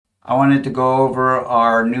I wanted to go over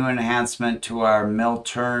our new enhancement to our mill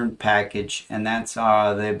turn package, and that's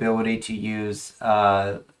the ability to use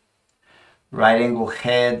right angle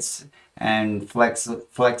heads and flex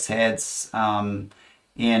heads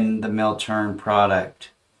in the mill turn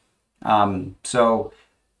product. So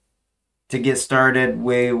to get started,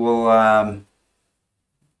 we will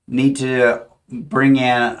need to bring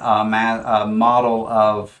in a model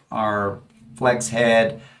of our flex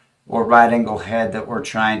head or right angle head that we're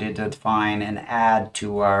trying to define and add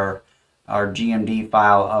to our GMD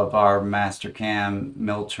file of our Mastercam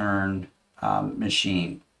mill turn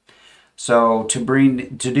machine. So to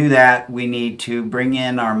do that, we need to bring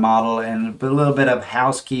in our model, and a little bit of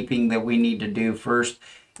housekeeping that we need to do first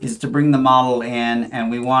is to bring the model in, and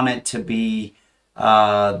we want it to be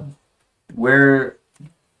where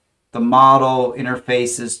the model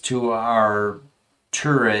interfaces to our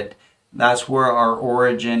turret. That's where our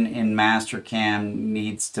origin in Mastercam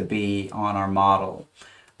needs to be on our model.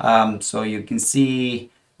 So you can see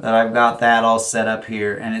that I've got that all set up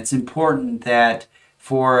here, and it's important that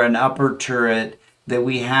for an upper turret that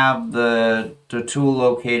we have the tool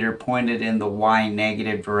locator pointed in the Y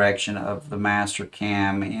negative direction of the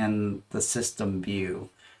Mastercam in the system view.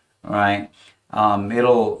 All right.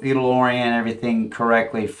 It'll orient everything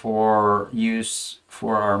correctly for use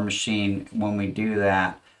for our machine when we do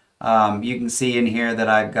that. You can see in here that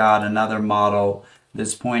I've got another model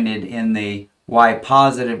that's pointed in the Y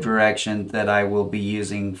positive direction that I will be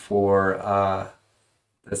using for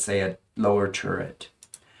let's say a lower turret.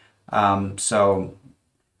 That'll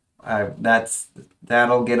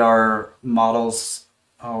get our models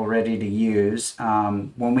all ready to use.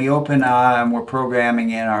 When we open and we're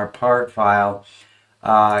programming in our part file,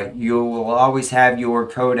 you will always have your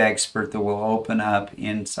code expert that will open up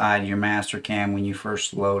inside your Mastercam when you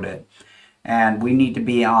first load it. And we need to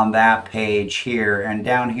be on that page here. And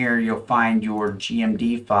down here you'll find your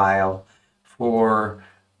GMD file for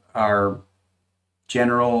our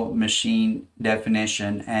general machine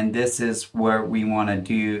definition. And this is where we want to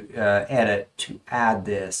do edit to add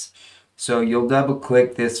this. So you'll double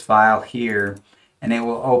click this file here and it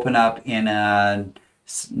will open up in a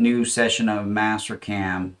new session of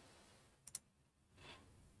Mastercam.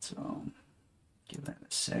 So give that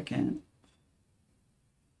a second.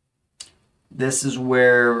 This is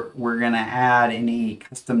where we're going to add any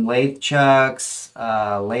custom lathe chucks,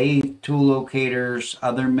 lathe tool locators,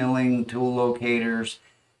 other milling tool locators,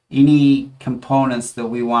 any components that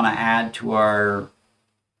we want to add to our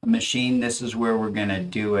machine. This is where we're going to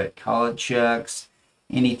do it. Collet chucks,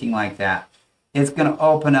 anything like that. It's going to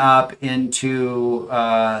open up into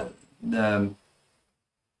the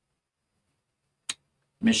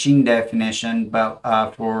machine definition, but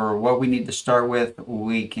for what we need to start with,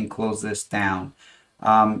 we can close this down.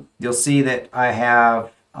 You'll see that I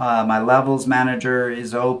have my levels manager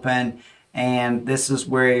is open, and this is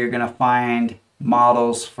where you're going to find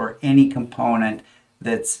models for any component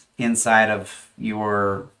that's inside of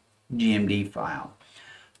your GMD file.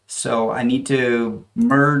 So I need to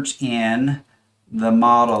merge in the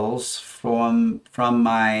models from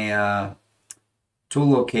my tool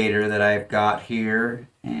locator that I've got here,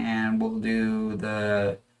 and we'll do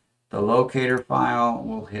the locator file.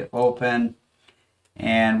 We'll hit open,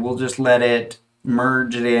 and we'll just let it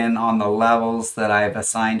merge it in on the levels that I've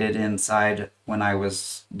assigned it inside when I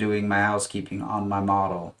was doing my housekeeping on my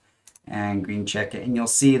model, and green check it, and you'll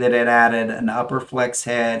see that it added an upper flex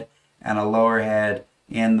head and a lower head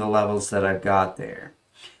in the levels that I've got there.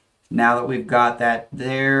 Now that we've got that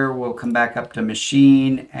there, we'll come back up to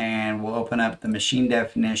machine and we'll open up the machine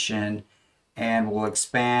definition, and we'll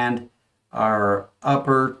expand our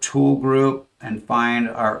upper tool group and find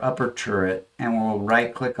our upper turret, and we'll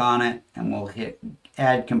right click on it and we'll hit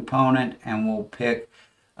add component, and we'll pick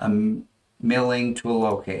a milling tool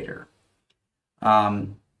locator.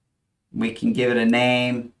 We can give it a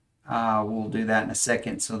name. We'll do that in a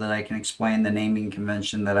second so that I can explain the naming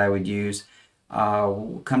convention that I would use.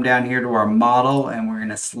 We'll come down here to our model, and we're going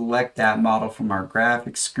to select that model from our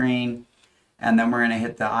graphics screen, and then we're going to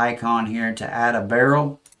hit the icon here to add a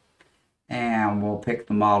barrel, and we'll pick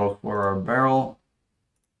the model for our barrel.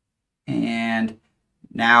 And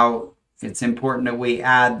now it's important that we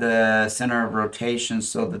add the center of rotation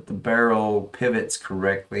so that the barrel pivots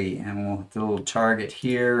correctly, and we'll hit the little target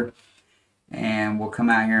here, and we'll come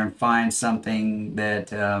out here and find something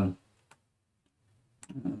that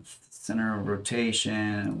center of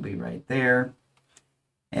rotation will be right there,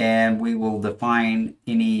 and we will define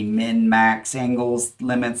any min-max angles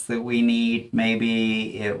limits that we need.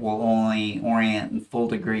 Maybe it will only orient in full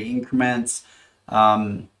degree increments,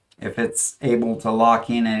 If it's able to lock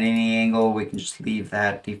in at any angle, we can just leave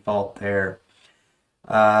that default there.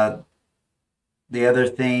 The other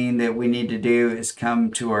thing that we need to do is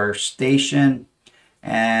come to our station,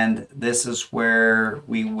 and this is where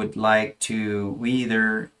we would like to,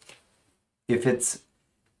 if it's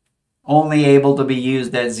only able to be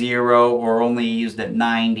used at 0 or only used at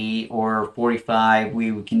 90 or 45,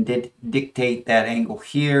 we can dictate that angle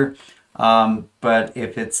here. But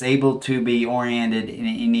if it's able to be oriented in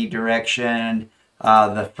any direction,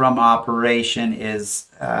 the from operation is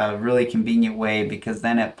a really convenient way, because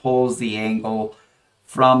then it pulls the angle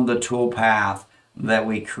from the tool path that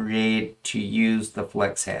we create to use the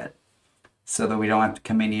flex head, so that we don't have to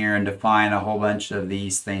come in here and define a whole bunch of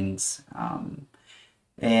these things.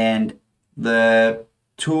 And the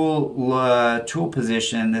tool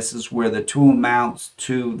position, this is where the tool mounts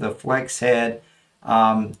to the flex head.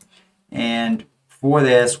 And for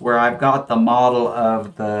this, where I've got the model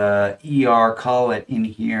of the ER collet in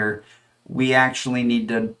here, we actually need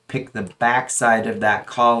to pick the back side of that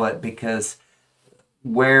collet, because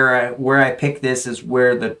where I pick this is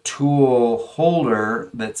where the tool holder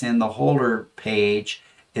that's in the holder page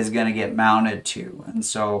is going to get mounted to. And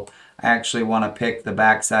so I actually want to pick the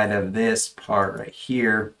back side of this part right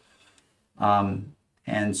here.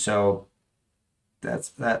 And so that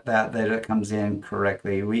it comes in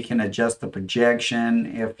correctly. We can adjust the projection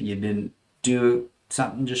if you didn't do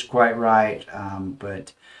something just quite right.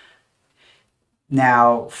 But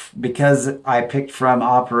now, because I picked from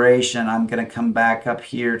operation, I'm going to come back up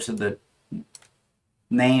here to the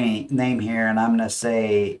name here, and I'm going to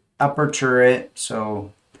say upper turret.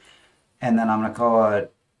 So, and then I'm going to call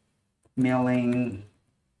it milling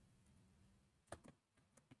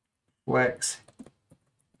flex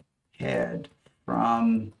head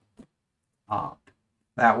from op.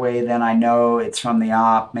 That way then I know it's from the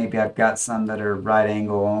op. Maybe I've got some that are right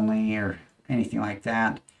angle only or anything like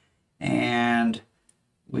that. And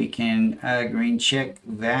we can green check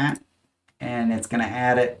that, and it's going to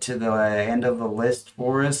add it to the end of the list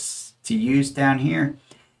for us to use down here.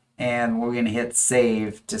 And we're going to hit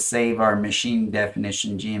save to save our machine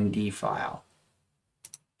definition GMD file.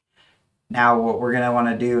 Now what we're going to want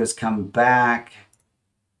to do is come back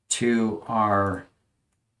to our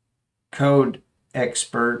code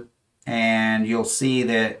expert, and you'll see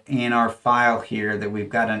that in our file here that we've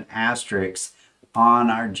got an asterisk on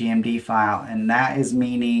our GMD file, and that is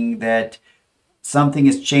meaning that something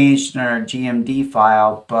has changed in our GMD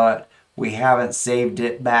file, but we haven't saved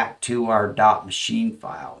it back to our .machine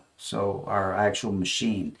file, so our actual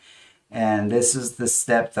machine. And this is the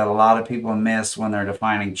step that a lot of people miss when they're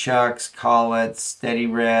defining chucks, collets, steady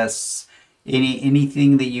rests,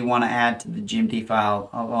 anything that you want to add to the GMD file.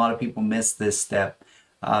 A lot of people miss this step.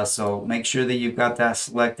 So make sure that you've got that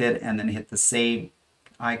selected, and then hit the save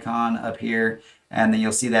icon up here, and then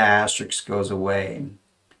you'll see that asterisk goes away.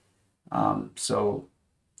 So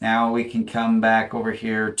now we can come back over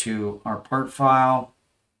here to our part file,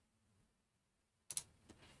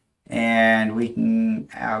 and we can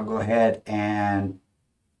go ahead and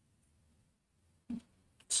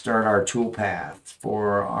start our tool path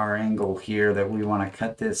for our angle here that we want to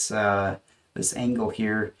cut this this angle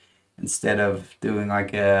here, instead of doing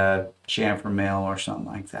like a chamfer mill or something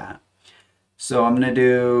like that. So I'm going to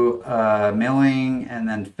do milling and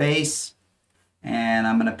then face, and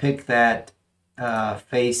I'm going to pick that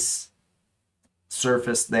face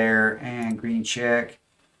surface there and green check.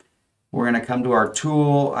 We're going to come to our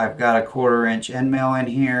tool. I've got a 1/4 inch end mill in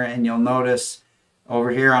here, and you'll notice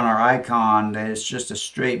over here on our icon that it's just a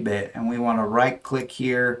straight bit, and we want to right click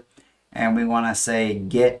here, and we want to say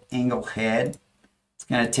get angle head. It's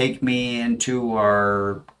going to take me into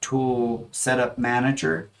our tool setup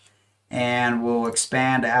manager, and we'll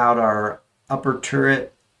expand out our upper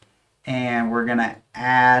turret, and we're going to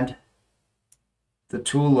add the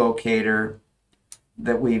tool locator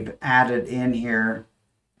that we've added in here,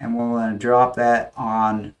 and we're going to drop that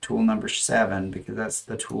on tool number 7, because that's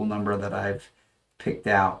the tool number that I've picked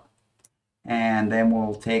out. And then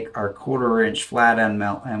we'll take our 1/4 inch flat end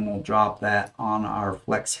mill, and we'll drop that on our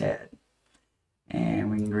flex head.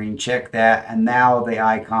 And we can green check that, and now the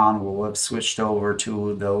icon will have switched over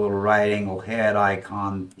to the little right angle head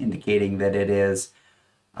icon, indicating that it is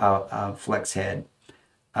a flex head.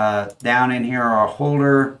 Down in here, our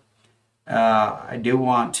holder, I do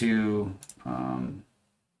want to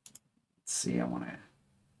let's see, I want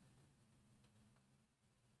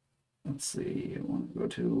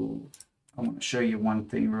to show you one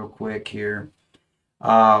thing real quick here.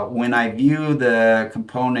 When I view the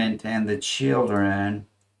component and the children,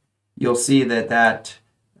 you'll see that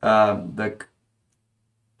the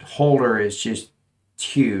holder is just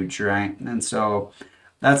It's huge, right? And so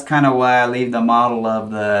that's kind of why I leave the model of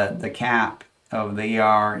the cap of the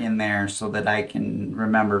ER in there so that I can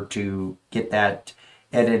remember to get that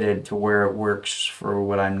edited to where it works for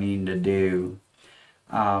what I'm needing to do.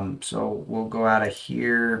 So we'll go out of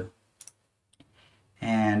here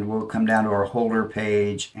and we'll come down to our holder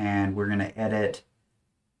page and we're going to edit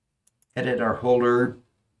our holder.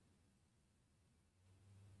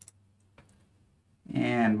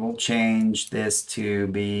 And we'll change this to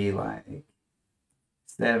be like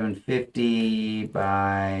 750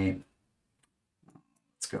 by,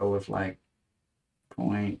 let's go with like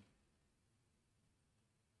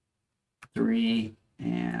 0.3,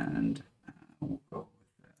 and we'll go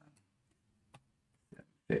with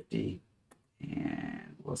 750,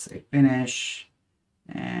 and we'll say finish,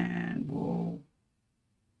 and we'll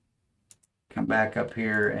come back up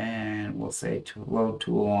here and we'll say to load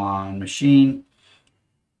tool on machine.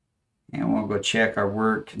 And we'll go check our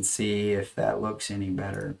work and see if that looks any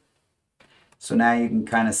better. So now you can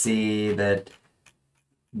kind of see that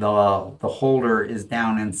the holder is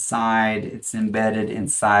down inside. It's embedded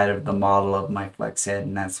inside of the model of my flex head,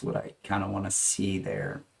 and that's what I kind of want to see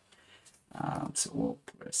there. So we'll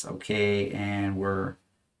press OK, and we're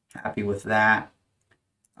happy with that.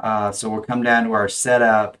 So we'll come down to our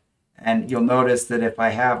setup. And you'll notice that if I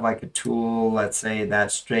have like a tool, let's say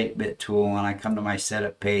that straight bit tool, and I come to my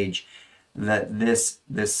setup page, that this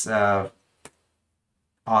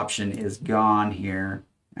option is gone here.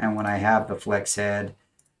 And when I have the flex head,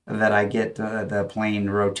 that I get the plane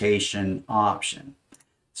rotation option.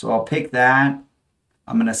 So I'll pick that.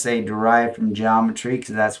 I'm going to say derive from geometry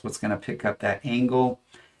because that's what's going to pick up that angle.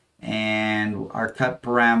 And our cut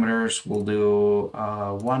parameters, we'll do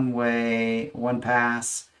one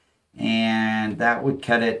pass. And that would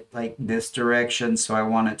cut it like this direction, so I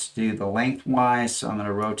want it to do the lengthwise, so I'm going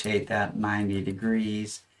to rotate that 90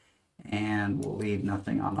 degrees, and we'll leave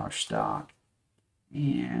nothing on our stock,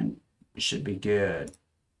 and it should be good.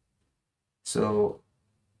 So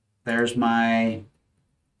there's my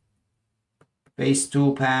base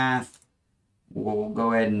tool path. We'll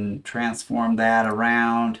go ahead and transform that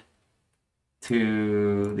around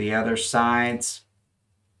to the other sides.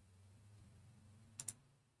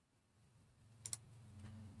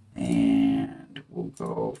 And we'll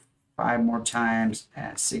go 5 more times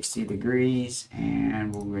at 60 degrees,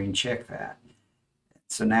 and we'll green check that.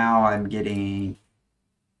 So now I'm getting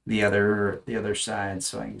the other side,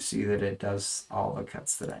 so I can see that it does all the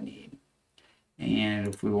cuts that I need. And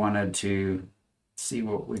if we wanted to see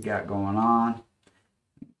what we got going on,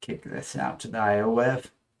 kick this out to the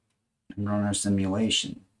IOF and run our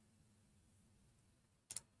simulation.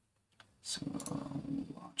 So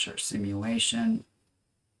launch our simulation.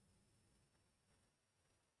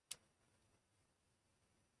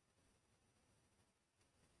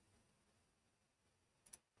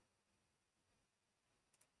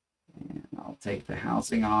 I'll take the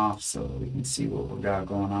housing off so we can see what we got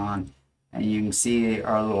going on. And you can see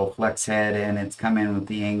our little flex head, and it's come in with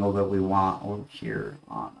the angle that we want over here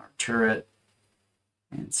on our turret.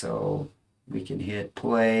 And so we can hit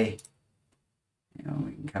play. You know,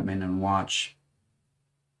 we can come in and watch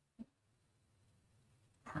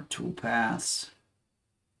our tool pass.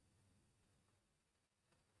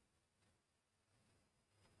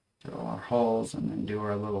 Drill our holes and then do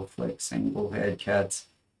our little flex angle head cuts.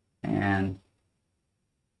 And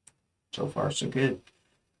so far so good.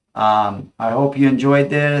 I hope you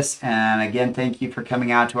enjoyed this, and again, thank you for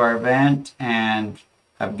coming out to our event, and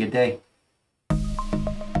have a good day.